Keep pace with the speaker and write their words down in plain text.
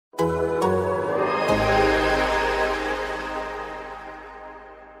You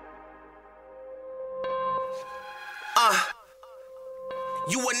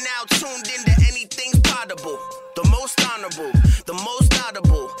are now tuned into Anything's Potable, the most honorable, the most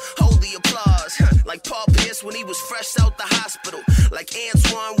audible. Hold the applause, like Paul Pierce when he was fresh out the hospital, like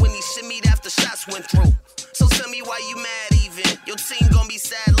Antoine when he shimmied after shots went through. So tell me why you mad even? Your team gonna be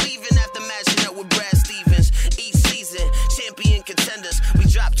sad leaving after matching up with Brad Stevens. Each season, champion contenders. We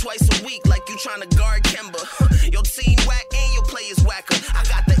drop twice a week like you trying to guard Kemba. Your team whack and your players whacker. I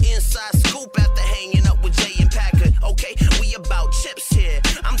got the inside scoop after hanging up with Jay and Packer. Okay, we about chips here.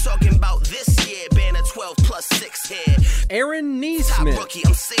 I'm talking about this year, banner 12 plus 6 here. Aaron Neesmith. Top rookie,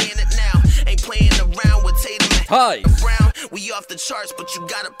 I'm saying it now. Ain't playing around with Tatum Hi. Brown. We off the charts, but you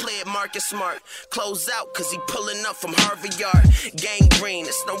gotta play it Marcus Smart. Close out, cause he pulling up from Harvard Yard. Gang green,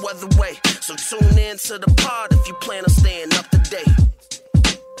 it's no other way. So tune in to the pod if you plan on staying up to date.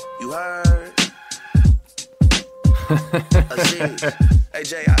 You heard? Aziz. Hey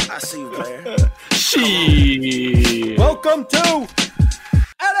Jay, I see you, player. She. Welcome to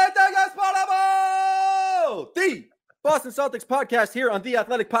Anything is Potable, the Boston Celtics podcast here on the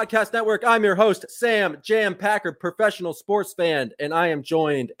Athletic Podcast Network. I'm your host, Sam Jam Packard, professional sports fan, and I am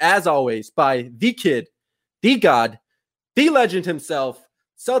joined, as always, by the kid, the god, the legend himself,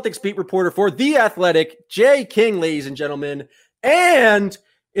 Celtics beat reporter for The Athletic, Jay King, ladies and gentlemen. And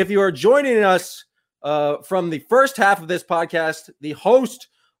if you are joining us from the first half of this podcast, the host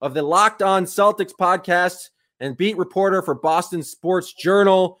of the Locked On Celtics podcast and beat reporter for Boston Sports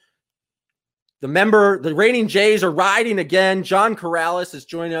Journal. The reigning Jays are riding again. John Corrales is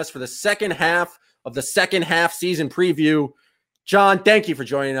joining us for the second half of the second half season preview. John, thank you for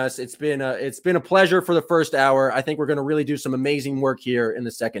joining us. It's been a pleasure for the first hour. I think we're going to really do some amazing work here in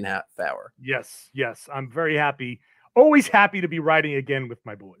the second half hour. Yes. I'm very happy. Always happy to be riding again with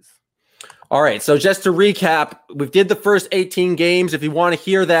my boys. All right, so just to recap, we did the first 18 games. If you want to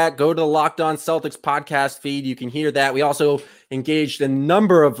hear that, go to the Locked On Celtics podcast feed. You can hear that. We also engaged in a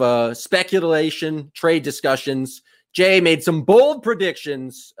number of speculation, trade discussions. Jay made some bold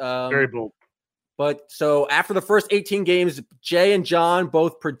predictions. Very bold. But so after the first 18 games, Jay and John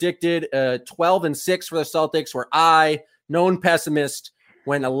both predicted 12-6 for the Celtics, where I, known pessimist,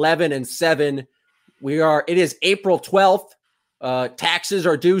 went 11-7. It is April 12th. Taxes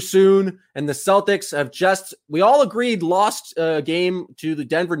are due soon, and the Celtics have we all agreed, lost a game to the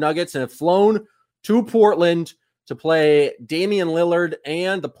Denver Nuggets and have flown to Portland to play Damian Lillard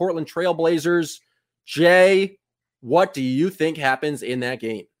and the Portland Trail Blazers. Jay, what do you think happens in that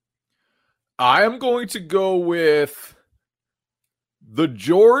game? I am going to go with the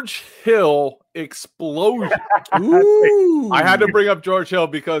George Hill explosion. Ooh. I had to bring up George Hill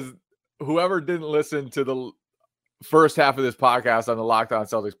because whoever didn't listen to the first half of this podcast on the Locked On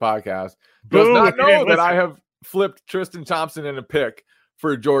Celtics podcast does not know that I have flipped Tristan Thompson in a pick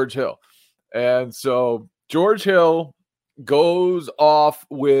for George Hill. And so George Hill goes off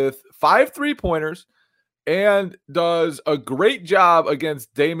with 5 3-pointers and does a great job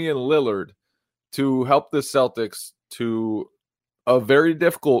against Damian Lillard to help the Celtics to a very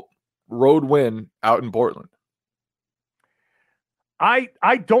difficult road win out in Portland.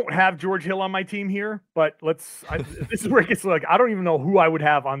 I don't have George Hill on my team here, but this is where it gets like I don't even know who I would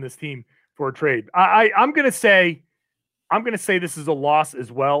have on this team for a trade. I'm gonna say this is a loss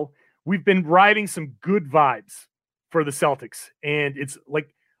as well. We've been riding some good vibes for the Celtics, and it's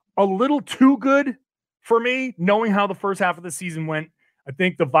like a little too good for me, knowing how the first half of the season went. I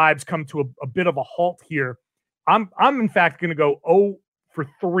think the vibes come to a bit of a halt here. I'm in fact gonna go 0 for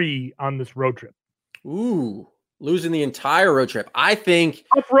 3 on this road trip. Ooh. Losing the entire road trip. I think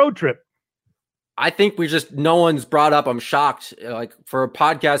road trip. I think no one's brought up. I'm shocked, like for a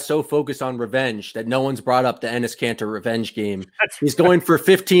podcast so focused on revenge, that no one's brought up the Enes Kanter revenge game. He's going for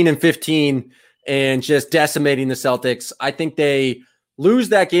 15-15 and just decimating the Celtics. I think they lose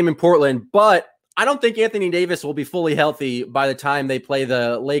that game in Portland, but I don't think Anthony Davis will be fully healthy by the time they play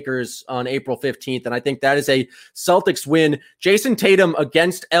the Lakers on April 15th. And I think that is a Celtics win. Jason Tatum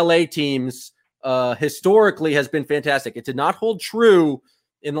against LA teams historically has been fantastic. It did not hold true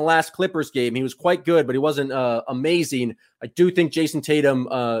in the last Clippers game. He was quite good, but he wasn't amazing. I do think Jason Tatum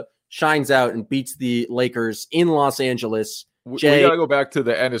shines out and beats the Lakers in Los Angeles. Jay, we got to go back to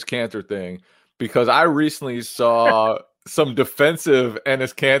the Enes Kanter thing because I recently saw some defensive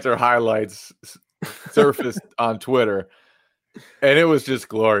Enes Kanter highlights surfaced on Twitter, and it was just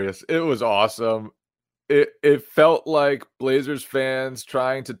glorious. It was awesome. It felt like Blazers fans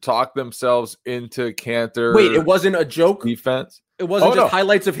trying to talk themselves into Kanter. Wait, it wasn't a joke defense? It wasn't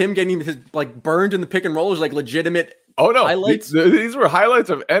highlights of him getting his burned in the pick and roll. It was like legitimate Oh no, highlights. These were highlights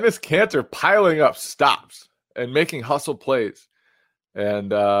of Enes Kanter piling up stops and making hustle plays.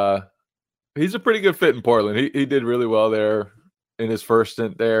 And he's a pretty good fit in Portland. He did really well there in his first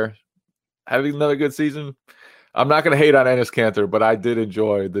stint there. Having another good season. I'm not going to hate on Enes Kanter, but I did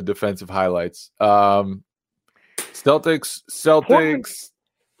enjoy the defensive highlights. Celtics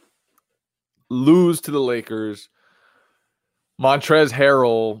lose to the Lakers. Montrezl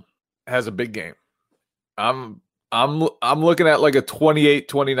Harrell has a big game. I'm looking at like a 28,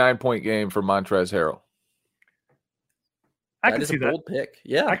 29 point game for Montrezl Harrell. I can see that. Bold pick.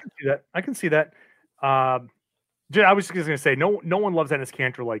 Yeah, I can see that. I was just going to say, no one loves Enes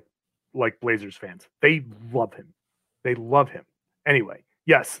Kanter like Blazers fans. They love him. Anyway,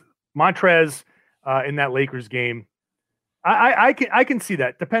 yes, Montrez in that Lakers game. I can see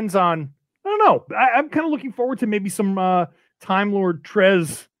that. Depends on, I don't know. I'm kind of looking forward to maybe some Time Lord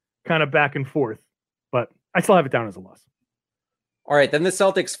Trez kind of back and forth, but I still have it down as a loss. All right, then the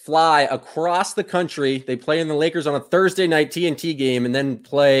Celtics fly across the country. They play in the Lakers on a Thursday night TNT game and then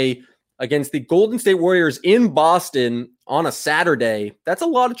play against the Golden State Warriors in Boston on a Saturday. That's a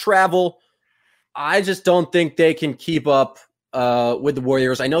lot of travel. I just don't think they can keep up with the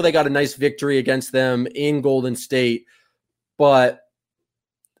Warriors. I know they got a nice victory against them in Golden State, but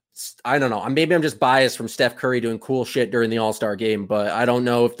I don't know. Maybe I'm just biased from Steph Curry doing cool shit during the All-Star game, but I don't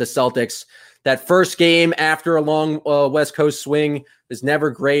know if the Celtics, that first game after a long West Coast swing is never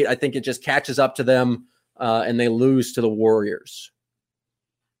great. I think it just catches up to them and they lose to the Warriors.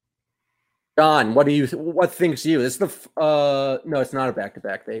 John, what thinks you? This is the no, it's not a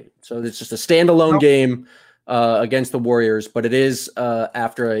back-to-back. So it's just a standalone game against the Warriors, but it is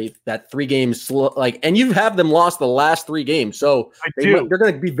after that 3 games and you have them lost the last 3 games. So they're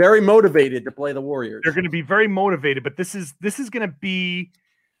going to be very motivated to play the Warriors. They're going to be very motivated, but this is going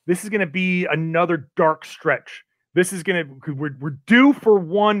to be another dark stretch. We're due for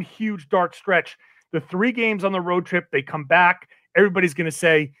one huge dark stretch. The 3 games on the road trip, they come back. Everybody's going to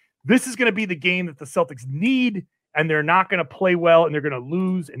say, this is going to be the game that the Celtics need, and they're not going to play well, and they're going to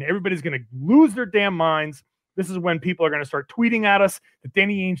lose, and everybody's going to lose their damn minds. This is when people are going to start tweeting at us that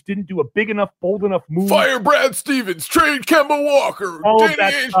Danny Ainge didn't do a big enough, bold enough move. Fire Brad Stevens, trade Kemba Walker. Danny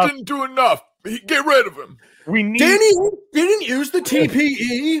Ainge didn't do enough. Get rid of him. Danny didn't use the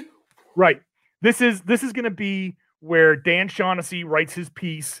TPE. Right. This is going to be where Dan Shaughnessy writes his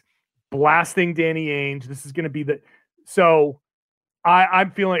piece blasting Danny Ainge. This is going to be so I'm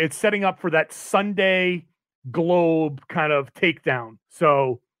feeling it's setting up for that Sunday Globe kind of takedown.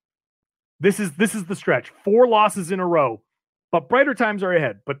 So this is the stretch. 4 losses in a row, but brighter times are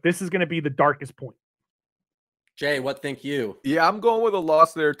ahead. But this is going to be the darkest point. Jay, what think you? Yeah, I'm going with a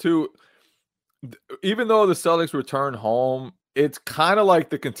loss there too. Even though the Celtics return home, it's kind of like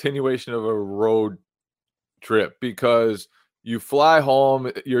the continuation of a road trip because you fly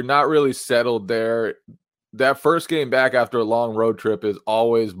home, you're not really settled there. That first game back after a long road trip is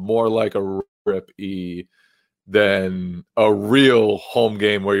always more like a trip-y than a real home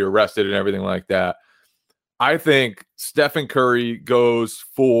game where you're rested and everything like that. I think Stephen Curry goes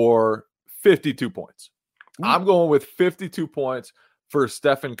for 52 points. Ooh. I'm going with 52 points for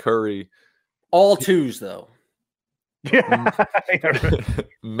Stephen Curry. All 2s, though. Yeah.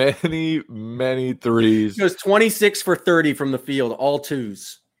 many threes. He goes 26 for 30 from the field, all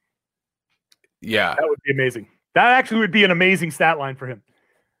 2s. Yeah. That would be amazing. That actually would be an amazing stat line for him.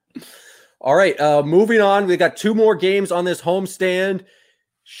 All right, moving on. We got 2 more games on this homestand.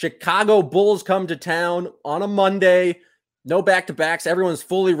 Chicago Bulls come to town on a Monday. No back-to-backs. Everyone's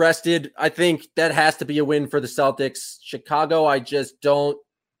fully rested. I think that has to be a win for the Celtics. Chicago, I just don't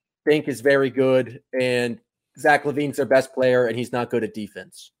think is very good, and Zach LaVine's their best player, and he's not good at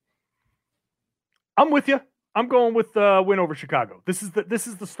defense. I'm with you. I'm going with win over Chicago. This is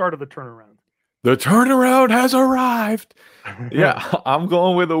the start of the turnaround. The turnaround has arrived. Yeah, I'm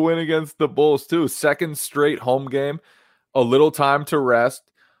going with a win against the Bulls too. 2nd straight home game, a little time to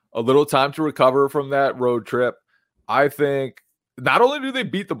rest, a little time to recover from that road trip. I think not only do they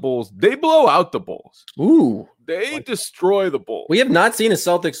beat the Bulls, they blow out the Bulls. Ooh. They destroy the Bulls. We have not seen a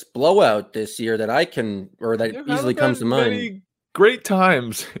Celtics blowout this year that easily comes to mind. Great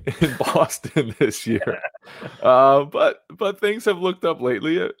times in Boston this year. But things have looked up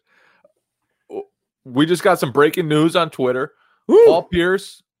lately. We just got some breaking news on Twitter. Woo! Paul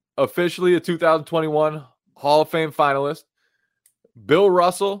Pierce, officially a 2021 Hall of Fame finalist. Bill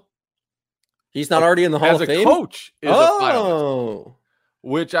Russell. He's not already in the Hall of Fame? As a coach is a finalist.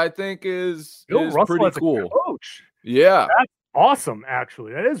 Which I think is pretty cool. Coach. Yeah. That's awesome,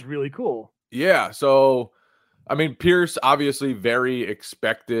 actually. That is really cool. Yeah. So, I mean, Pierce, obviously very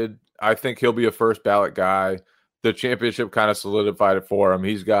expected. I think he'll be a first ballot guy. the championship kind of solidified it for him.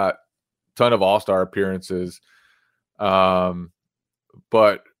 He's got a ton of all-star appearances.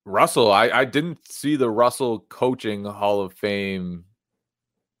 But Russell, I didn't see the Russell coaching Hall of Fame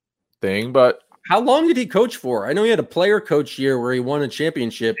thing, but how long did he coach for? I know he had a player coach year where he won a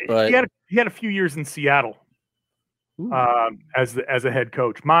championship, but he had a few years in Seattle as a head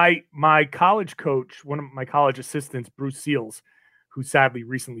coach. My college coach, one of my college assistants, Bruce Seals, who sadly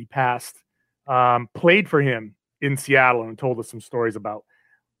recently passed, played for him in Seattle and told us some stories about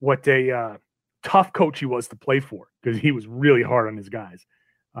what a tough coach he was to play for, because he was really hard on his guys.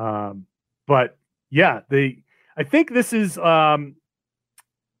 But yeah, I think this is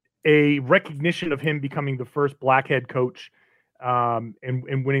a recognition of him becoming the first black head coach and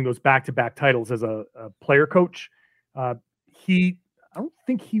winning those back-to-back titles as a player coach. I don't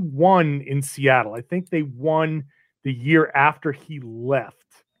think he won in Seattle. I think they won the year after he left.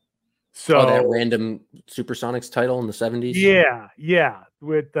 So that random Supersonics title in the 70s. Yeah.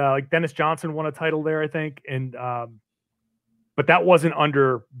 With like Dennis Johnson won a title there, I think. And but that wasn't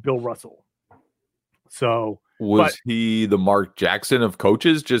under Bill Russell. So was he the Mark Jackson of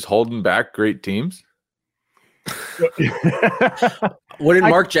coaches, just holding back great teams? Wouldn't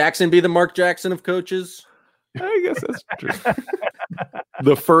Mark Jackson be the Mark Jackson of coaches? I guess that's true.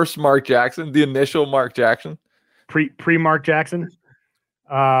 The first Mark Jackson, the initial Mark Jackson, pre Mark Jackson.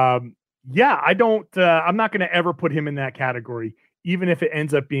 Yeah, I don't. I'm not going to ever put him in that category, even if it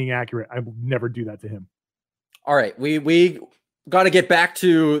ends up being accurate. I will never do that to him. All right, we got to get back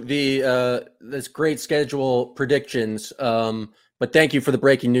to the this great schedule predictions. But thank you for the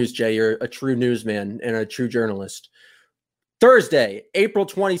breaking news, Jay. You're a true newsman and a true journalist. Thursday, April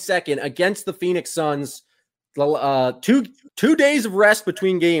 22nd, against the Phoenix Suns. 2 days of rest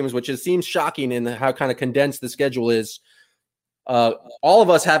between games, which seems shocking in how kind of condensed the schedule is. All of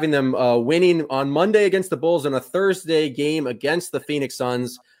us having them winning on Monday against the Bulls and a Thursday game against the Phoenix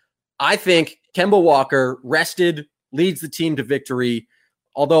Suns. I think Kemba Walker, rested, leads the team to victory.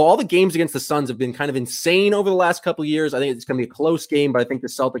 Although all the games against the Suns have been kind of insane over the last couple of years, I think it's going to be a close game, but I think the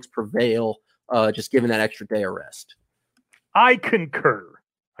Celtics prevail, just given that extra day of rest. I concur.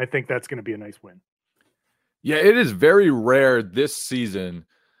 I think that's going to be a nice win. Yeah, it is very rare this season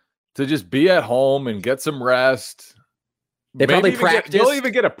to just be at home and get some rest. They probably practice. They'll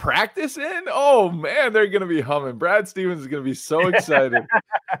even get a practice in. Oh man, they're going to be humming. Brad Stevens is going to be so excited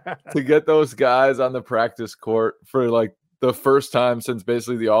to get those guys on the practice court for like the first time since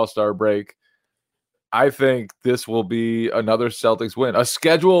basically the All-Star break. I think this will be another Celtics win, a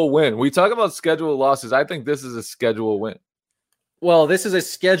schedule win. We talk about schedule losses. I think this is a schedule win. Well, this is a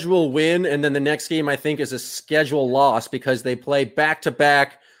schedule win, and then the next game, I think, is a schedule loss because they play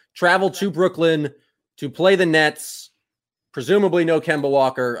back-to-back, travel to Brooklyn to play the Nets, presumably no Kemba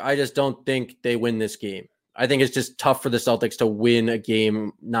Walker. I just don't think they win this game. I think it's just tough for the Celtics to win a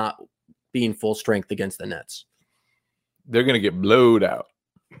game not being full strength against the Nets. They're going to get blowed out.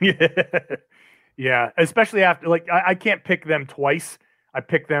 Yeah, especially after, like, I can't pick them twice. I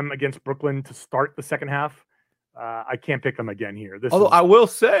picked them against Brooklyn to start the second half. I can't pick them again here. Although I will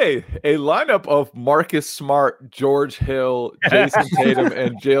say a lineup of Marcus Smart, George Hill, Jason Tatum,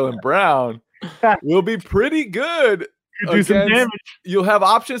 and Jaylen Brown will be pretty good. Do some damage. You'll have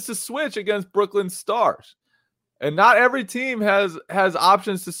options to switch against Brooklyn Stars. And not every team has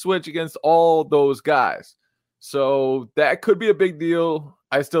options to switch against all those guys. So that could be a big deal.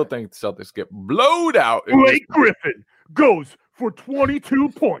 I still think the Celtics get blowed out. Blake Griffin goes for 22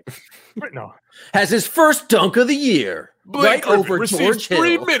 points. No. Has his first dunk of the year. Blake right Griffin over receives George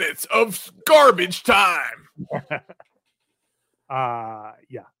 3 Hill. minutes of garbage time.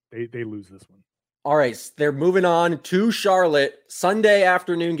 Yeah, they lose this one. All right, they're moving on to Charlotte. Sunday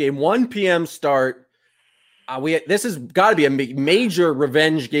afternoon game, 1 p.m. start. This has got to be a major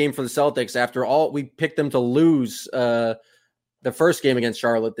revenge game for the Celtics. After all, we picked them to lose the first game against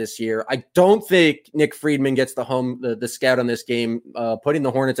Charlotte this year. I don't think Nick Friedman gets the scout on this game, putting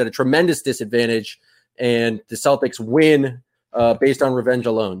the Hornets at a tremendous disadvantage, and the Celtics win based on revenge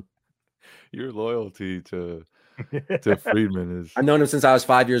alone. Your loyalty to Friedman is. I've known him since I was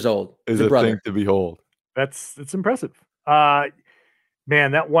 5 years old. Is a thing to behold. It's impressive. Man,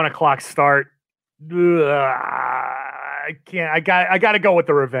 that 1 o'clock start. I can't. I got to go with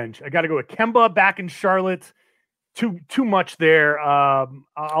the revenge. I got to go with Kemba back in Charlotte. Too much there.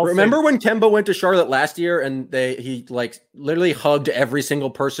 Remember when Kemba went to Charlotte last year and he like literally hugged every single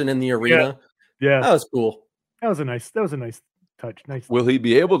person in the arena? Yeah. That was cool. That was a nice touch. Nice. Will he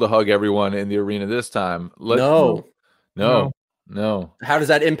be able to hug everyone in the arena this time? No. How does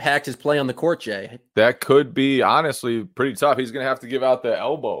that impact his play on the court, Jay? That could be honestly pretty tough. He's going to have to give out the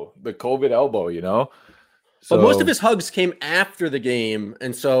elbow, the COVID elbow, you know? So, but most of his hugs came after the game,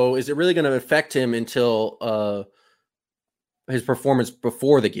 and so is it really going to affect him until his performance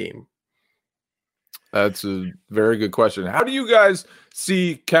before the game? That's a very good question. How do you guys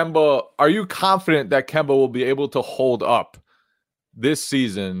see Kemba? Are you confident that Kemba will be able to hold up this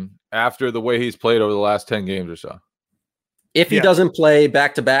season after the way he's played over the last 10 games or so? If he doesn't play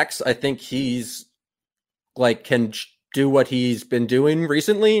back-to-backs, I think he's can do what he's been doing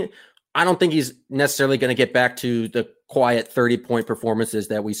recently. I don't think he's necessarily going to get back to the quiet 30-point performances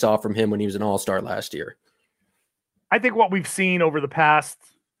that we saw from him when he was an all-star last year. I think what we've seen over the past,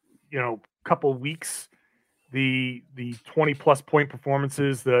 couple of weeks, the 20+ point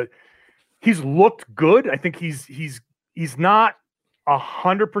performances, he's looked good. I think he's not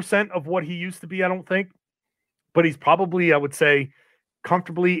 100% of what he used to be, I don't think, but he's probably, I would say,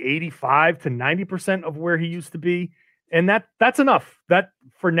 comfortably 85 to 90% of where he used to be. And that's enough. That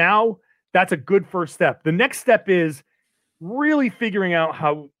for now, that's a good first step. The next step is really figuring out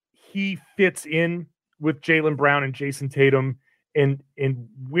how he fits in with Jaylen Brown and Jason Tatum and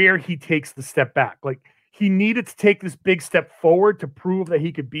where he takes the step back. Like, he needed to take this big step forward to prove that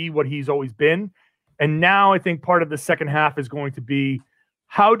he could be what he's always been. And now I think part of the second half is going to be,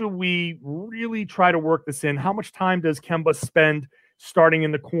 how do we really try to work this in? How much time does Kemba spend starting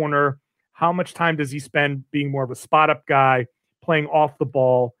in the corner? How much time does he spend being more of a spot-up guy, playing off the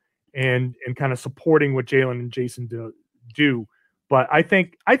ball, and kind of supporting what Jaylen and Jason do? But I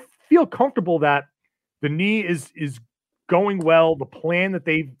feel comfortable that the knee is going well. The plan that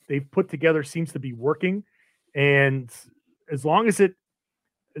they've put together seems to be working, and as long as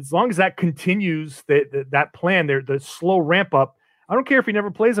that continues, that plan, the slow ramp up. I don't care if he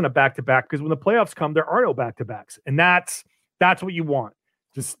never plays in a back-to-back, because when the playoffs come, there are no back-to-backs, and that's what you want.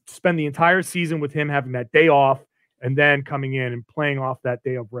 Just spend the entire season with him having that day off and then coming in and playing off that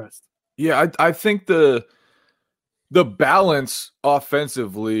day of rest. Yeah, I think the balance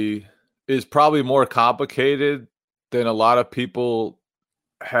offensively is probably more complicated than a lot of people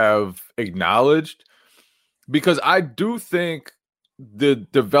have acknowledged, because I do think the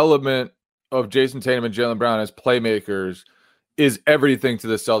development of Jason Tatum and Jaylen Brown as playmakers is everything to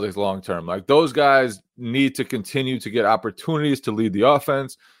the Celtics long term. Like, those guys need to continue to get opportunities to lead the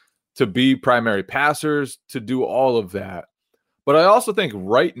offense, to be primary passers, to do all of that. But I also think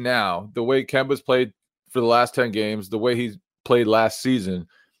right now, the way Kemba's played for the last 10 games, the way he's played last season,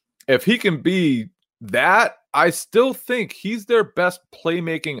 if he can be that, I still think he's their best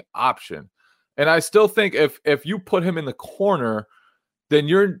playmaking option. And I still think if you put him in the corner, then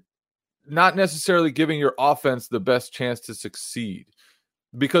you're not necessarily giving your offense the best chance to succeed.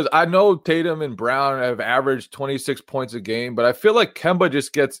 Because I know Tatum and Brown have averaged 26 points a game, but I feel like Kemba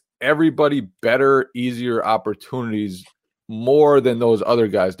just gets everybody better, easier opportunities more than those other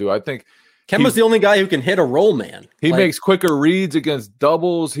guys do. I think Kemba's the only guy who can hit a roll man. He makes quicker reads against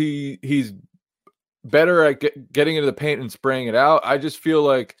doubles. He's better at getting into the paint and spraying it out. I just feel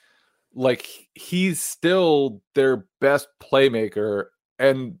like he's still their best playmaker,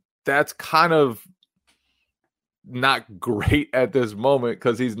 and that's kind of not great at this moment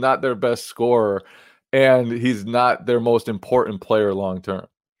because he's not their best scorer and he's not their most important player long term.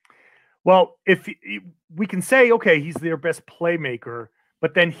 Well, if we can say, okay, he's their best playmaker,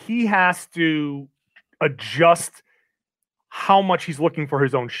 but then he has to adjust how much he's looking for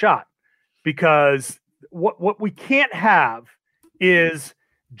his own shot, because what we can't have is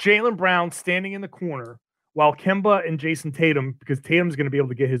Jaylen Brown standing in the corner while Kemba and Jason Tatum, because Tatum's going to be able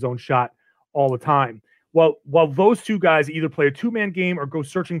to get his own shot all the time, while those two guys either play a two-man game or go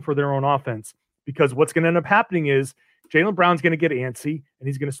searching for their own offense. Because what's going to end up happening is Jaylen Brown's going to get antsy and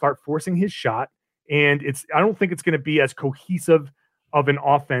he's going to start forcing his shot. And I don't think it's going to be as cohesive of an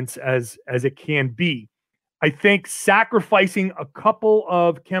offense as it can be. I think sacrificing a couple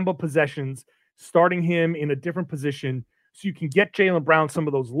of Kemba possessions, starting him in a different position so you can get Jaylen Brown some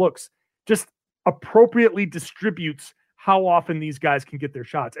of those looks, just appropriately distributes how often these guys can get their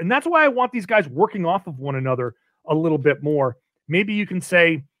shots. And that's why I want these guys working off of one another a little bit more. Maybe you can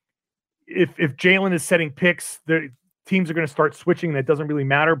say if Jaylen is setting picks, the teams are going to start switching, and it doesn't really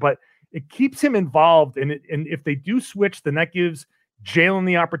matter, but it keeps him involved. And if they do switch, then that gives Jaylen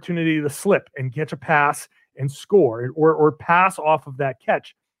the opportunity to slip and catch a pass and score, or pass off of that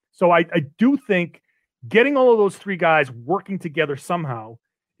catch. So I do think getting all of those three guys working together somehow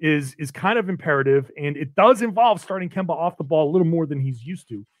is kind of imperative, and it does involve starting Kemba off the ball a little more than he's used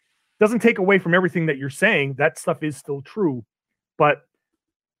to. Doesn't take away from everything that you're saying. That stuff is still true, but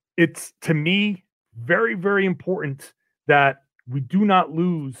it's, to me, very, very important that we do not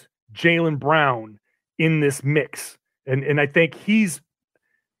lose Jaylen Brown in this mix. And I think he's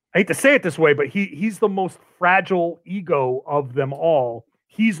I hate to say it this way, but he's the most fragile ego of them all.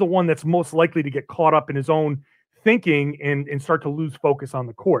 He's the one that's most likely to get caught up in his own thinking and start to lose focus on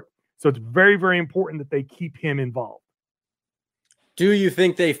the court. So it's very, very important that they keep him involved. Do you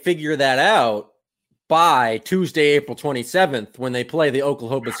think they figure that out by Tuesday, April 27th, when they play the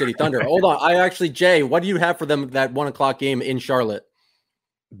Oklahoma City Thunder? Hold on. Jay, what do you have for them that 1:00 game in Charlotte?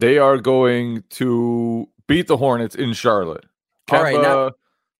 They are going to beat the Hornets in Charlotte. Kemba, all right, now,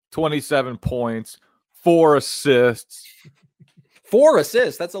 27 points, 4 assists. 4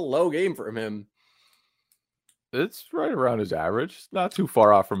 assists. That's a low game for him. It's right around his average. It's not too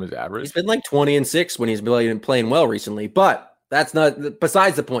far off from his average. He's been like 20-6 when he's been playing well recently, but that's not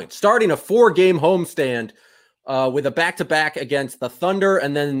besides the point. Starting a 4-game homestand with a back-to-back against the Thunder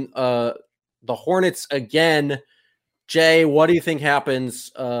and then the Hornets again. Jay, what do you think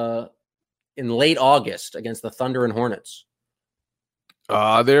happens in late August against the Thunder and Hornets?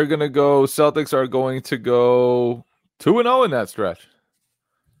 They're going to go. Celtics are going to go 2-0 in that stretch.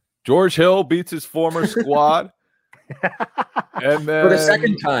 George Hill beats his former squad. And then for the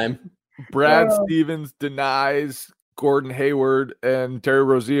second time, Brad Stevens denies Gordon Hayward and Terry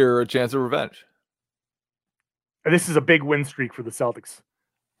Rozier a chance of revenge. This is a big win streak for the Celtics.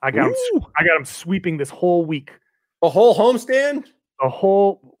 I got them sweeping this whole week. A whole homestand?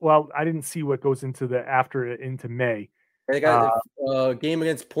 Well, I didn't see what goes into into May. They got a game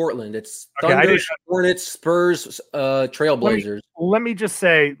against Portland. It's Thunder, Hornets, Spurs, Trailblazers. Let me just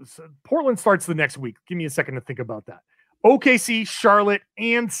say, Portland starts the next week. Give me a second to think about that. OKC, Charlotte,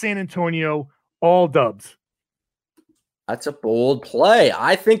 and San Antonio, all dubs. That's a bold play.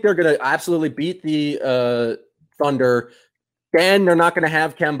 I think they're going to absolutely beat the Thunder. Then they're not going to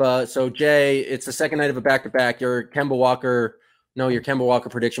have Kemba. So, Jay, it's the second night of a back-to-back. Your Kemba Walker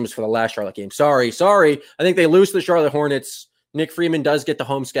prediction was for the last Charlotte game. Sorry. I think they lose to the Charlotte Hornets. Nick Freeman does get the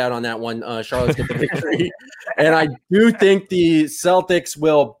home scout on that one. Charlotte's get the victory. And I do think the Celtics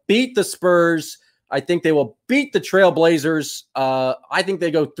will beat the Spurs. I think they will beat the Trailblazers. I think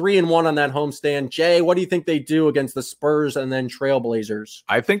they go 3-1 on that homestand. Jay, what do you think they do against the Spurs and then Trailblazers?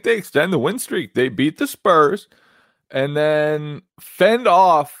 I think they extend the win streak. They beat the Spurs and then fend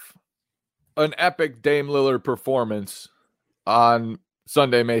off an epic Dame Lillard performance on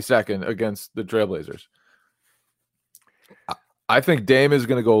Sunday, May 2nd against the Trailblazers. I think Dame is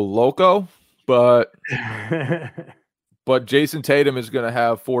going to go loco, but Jason Tatum is going to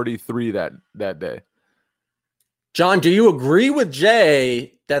have 43 that day. John, do you agree with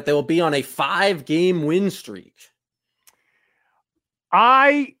Jay that they will be on a 5-game win streak?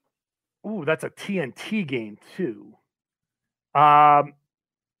 That's a TNT game too. I'm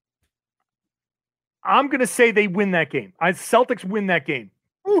going to say they win that game. Celtics win that game.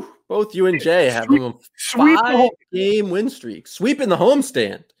 Ooh, both you and Jay have a 5-game win streak. Sweeping the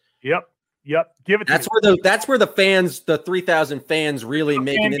homestand. Yep. Give it to That's where the fans, the 3,000 fans really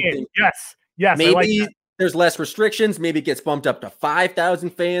make an impact. Yes. Maybe there's less restrictions. Maybe it gets bumped up to 5,000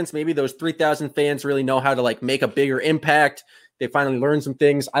 fans. Maybe those 3,000 fans really know how to make a bigger impact. They finally learn some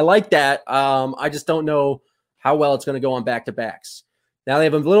things. I like that. I just don't know how well it's going to go on back-to-backs. Now they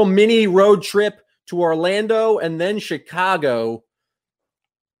have a little mini road trip to Orlando and then Chicago.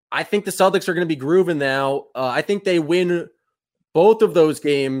 I think the Celtics are going to be grooving now. I think they win both of those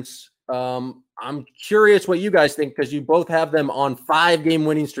games. I'm curious what you guys think because you both have them on 5-game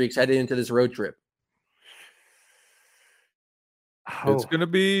winning streaks headed into this road trip. It's gonna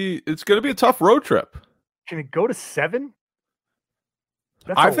be a tough road trip. Can it go to 7?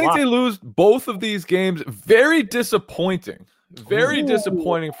 I think they lose both of these games. Very disappointing. Very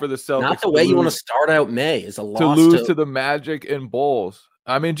disappointing for the Celtics. Not the way you want to start out May is a loss to lose to the Magic and Bulls.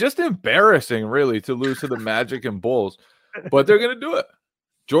 I mean, just embarrassing, really, to lose to the Magic and Bulls. But they're going to do it.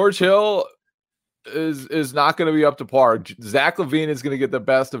 George Hill is not going to be up to par. Zach LaVine is going to get the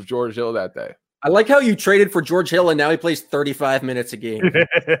best of George Hill that day. I like how you traded for George Hill and now he plays 35 minutes a game.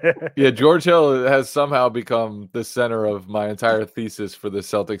 Yeah, George Hill has somehow become the center of my entire thesis for the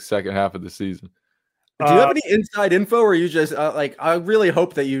Celtics second half of the season. Do you have any inside info or you just I really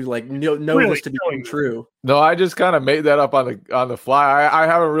hope that you know really this to be true? No, I just kind of made that up on the fly. I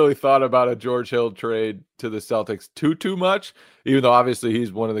haven't really thought about a George Hill trade to the Celtics too much, even though obviously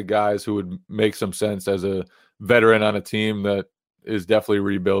he's one of the guys who would make some sense as a veteran on a team that is definitely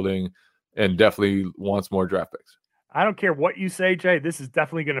rebuilding and definitely wants more draft picks. I don't care what you say, Jay. This is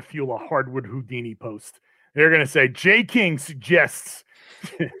definitely going to fuel a Hardwood Houdini post. They're going to say Jay King suggests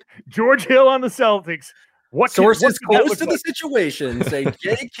George Hill on the Celtics. Sources close to the situation say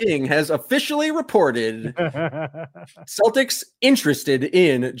Jay King has officially reported Celtics interested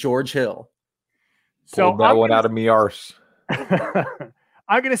in George Hill. Pulled that one out of me arse.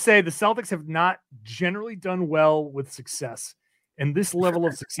 I'm going to say the Celtics have not generally done well with success. And this level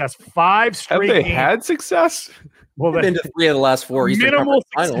of success, 5 straight Have they games, had success? well, They've been to 3 of the last 4 Eastern minimal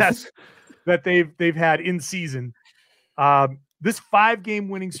Conference Finals. success that they've had in season. This 5-game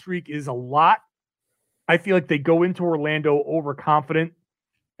winning streak is a lot. I feel like they go into Orlando overconfident,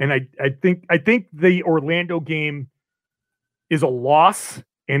 and I think the Orlando game is a loss.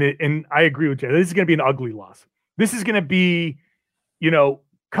 And I agree with you. This is going to be an ugly loss. This is going to be,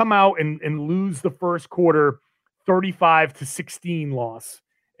 come out and lose the first quarter 35-16 loss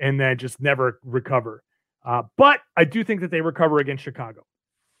and then just never recover. But I do think that they recover against Chicago.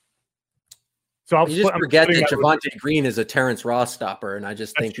 So you just forget that Javonte Green is a Terrence Ross stopper, and I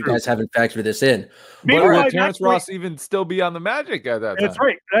just think you guys haven't factored this in. But will Terrence Ross even still be on the Magic at that time?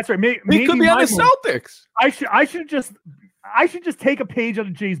 That's right. He could be on the Celtics. I should just take a page out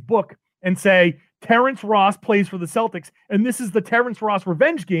of Jay's book and say Terrence Ross plays for the Celtics, and this is the Terrence Ross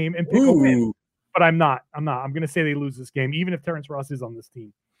revenge game, and pick a win. But I'm not. I'm going to say they lose this game, even if Terrence Ross is on this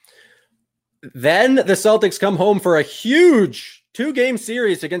team. Then the Celtics come home for a huge 2-game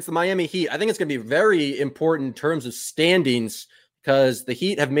series against the Miami Heat. I think it's going to be very important in terms of standings because the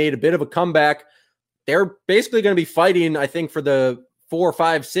Heat have made a bit of a comeback. They're basically going to be fighting, I think, for the 4,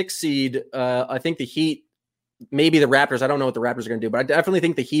 5, 6 seed. I think the Heat, maybe the Raptors. I don't know what the Raptors are going to do, but I definitely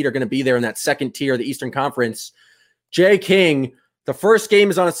think the Heat are going to be there in that second tier of the Eastern Conference. Jay King, the first game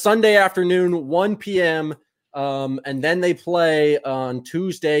is on a Sunday afternoon, 1 p.m., and then they play on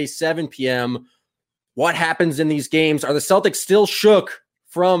Tuesday, 7 p.m. What happens in these games? Are the Celtics still shook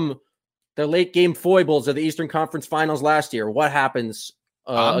from the late game foibles of the Eastern Conference Finals last year? What happens?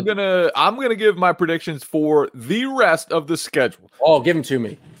 I'm gonna give my predictions for the rest of the schedule. Oh, give them to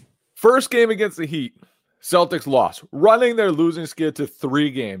me. First game against the Heat, Celtics lost, running their losing skid to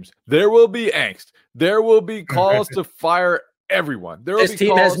 3 games. There will be angst. There will be calls to fire everyone. This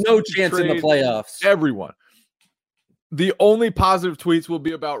team has no chance in the playoffs. Everyone. The only positive tweets will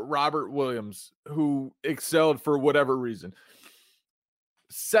be about Robert Williams, who excelled for whatever reason.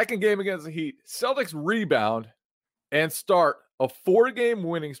 Second game against the Heat, Celtics rebound and start a 4-game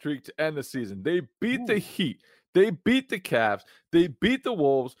winning streak to end the season. They beat the Heat. They beat the Cavs. They beat the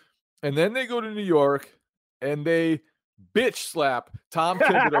Wolves. And then they go to New York and they bitch slap Tom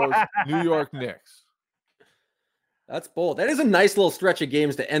Thibodeau's New York Knicks. That's bold. That is a nice little stretch of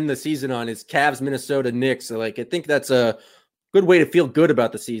games to end the season on. Is Cavs, Minnesota, Knicks. So, I think that's a good way to feel good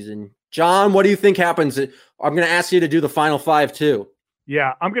about the season. John, what do you think happens? I'm going to ask you to do the final 5 too.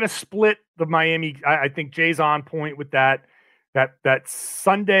 Yeah, I'm going to split the Miami. I think Jay's on point with that. That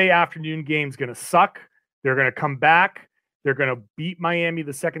Sunday afternoon game is going to suck. They're going to come back. They're going to beat Miami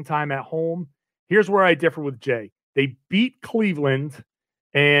the second time at home. Here's where I differ with Jay. They beat Cleveland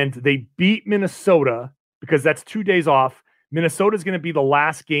and they beat Minnesota, because that's 2 days off. Minnesota is going to be the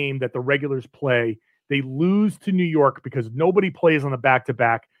last game that the regulars play. They lose to New York because nobody plays on the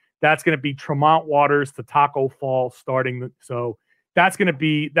back-to-back. That's going to be Tremont Waters to Taco Fall starting. So that's going to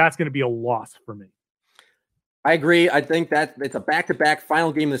be a loss for me. I agree. I think that it's a back-to-back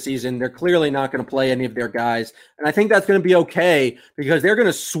final game of the season. They're clearly not going to play any of their guys. And I think that's going to be okay because they're going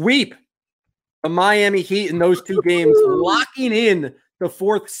to sweep the Miami Heat in those 2 games, locking in the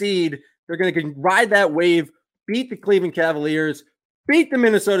 4th seed. They're going to ride that wave, beat the Cleveland Cavaliers, beat the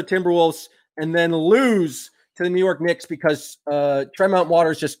Minnesota Timberwolves, and then lose to the New York Knicks because Tremont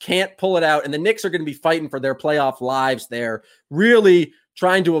Waters just can't pull it out. And the Knicks are going to be fighting for their playoff lives there, really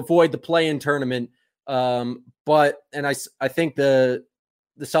trying to avoid the play-in tournament. I think the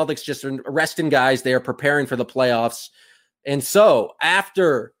Celtics just are resting guys there, preparing for the playoffs. And so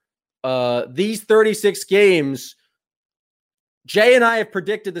after these 36 games, Jay and I have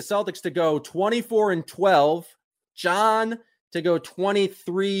predicted the Celtics to go 24-12, John to go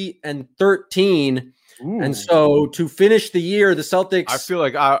 23-13. And so to finish the year, the Celtics. I feel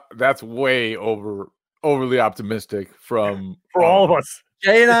like that's way overly optimistic for all of us.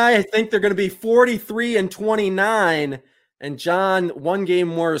 Jay and I think they're going to be 43-29, and John 1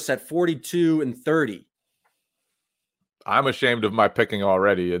 game worse at 42-30. I'm ashamed of my picking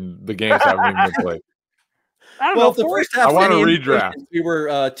already, and the games haven't even been played. I don't know. The first half, I want to redraft. We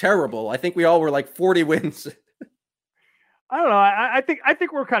were terrible. I think we all were like 40 wins. I don't know. I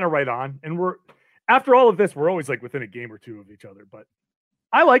think we're kind of right on, and we're after all of this, we're always like within a game or 2 of each other. But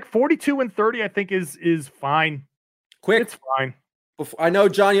I like 42-30. I think is fine. Quick, it's fine. I know,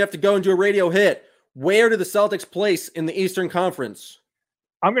 John, you have to go and do a radio hit. Where do the Celtics place in the Eastern Conference?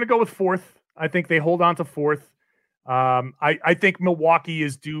 I'm going to go with 4th. I think they hold on to 4th. I think Milwaukee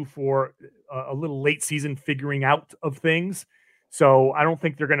is due for a little late season figuring out of things. So I don't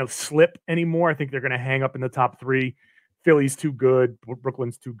think they're going to slip anymore. I think they're going to hang up in the top 3. Philly's too good.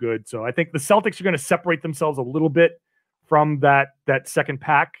 Brooklyn's too good. So I think the Celtics are going to separate themselves a little bit from that second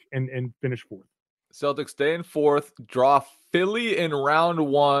pack and finish fourth. Celtics stay in fourth, draw Philly in round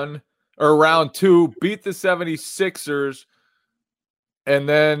 1 or round 2, beat the 76ers, and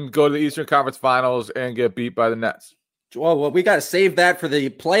then go to the Eastern Conference Finals and get beat by the Nets. Well, we got to save that for the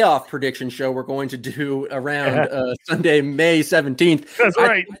playoff prediction show we're going to do around Sunday, May 17th. That's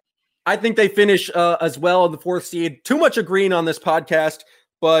right. I think they finish as well in the 4th seed. Too much agreeing on this podcast,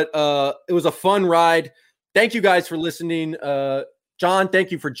 but it was a fun ride. Thank you guys for listening. John,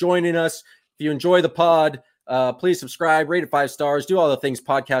 thank you for joining us. If you enjoy the pod, please subscribe, rate it 5 stars, do all the things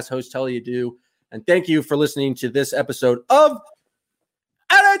podcast hosts tell you to do. And thank you for listening to this episode of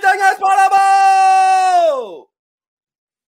Anything is Possible!